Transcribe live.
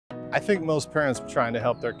I think most parents trying to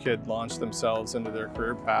help their kid launch themselves into their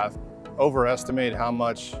career path overestimate how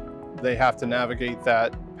much they have to navigate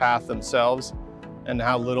that path themselves and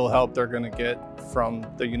how little help they're going to get from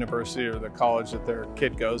the university or the college that their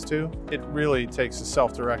kid goes to. It really takes a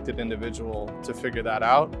self-directed individual to figure that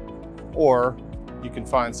out, or you can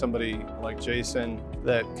find somebody like Jason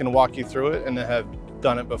that can walk you through it and have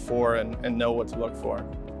done it before and know what to look for.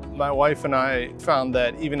 My wife and I found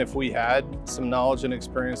that even if we had some knowledge and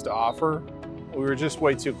experience to offer, we were just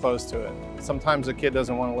way too close to it. Sometimes a kid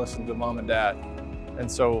doesn't want to listen to mom and dad.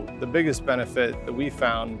 And so the biggest benefit that we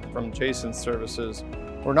found from Jason's services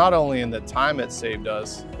were not only in the time it saved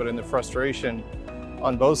us, but in the frustration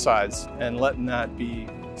on both sides, and letting that be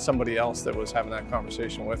somebody else that was having that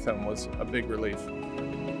conversation with him was a big relief.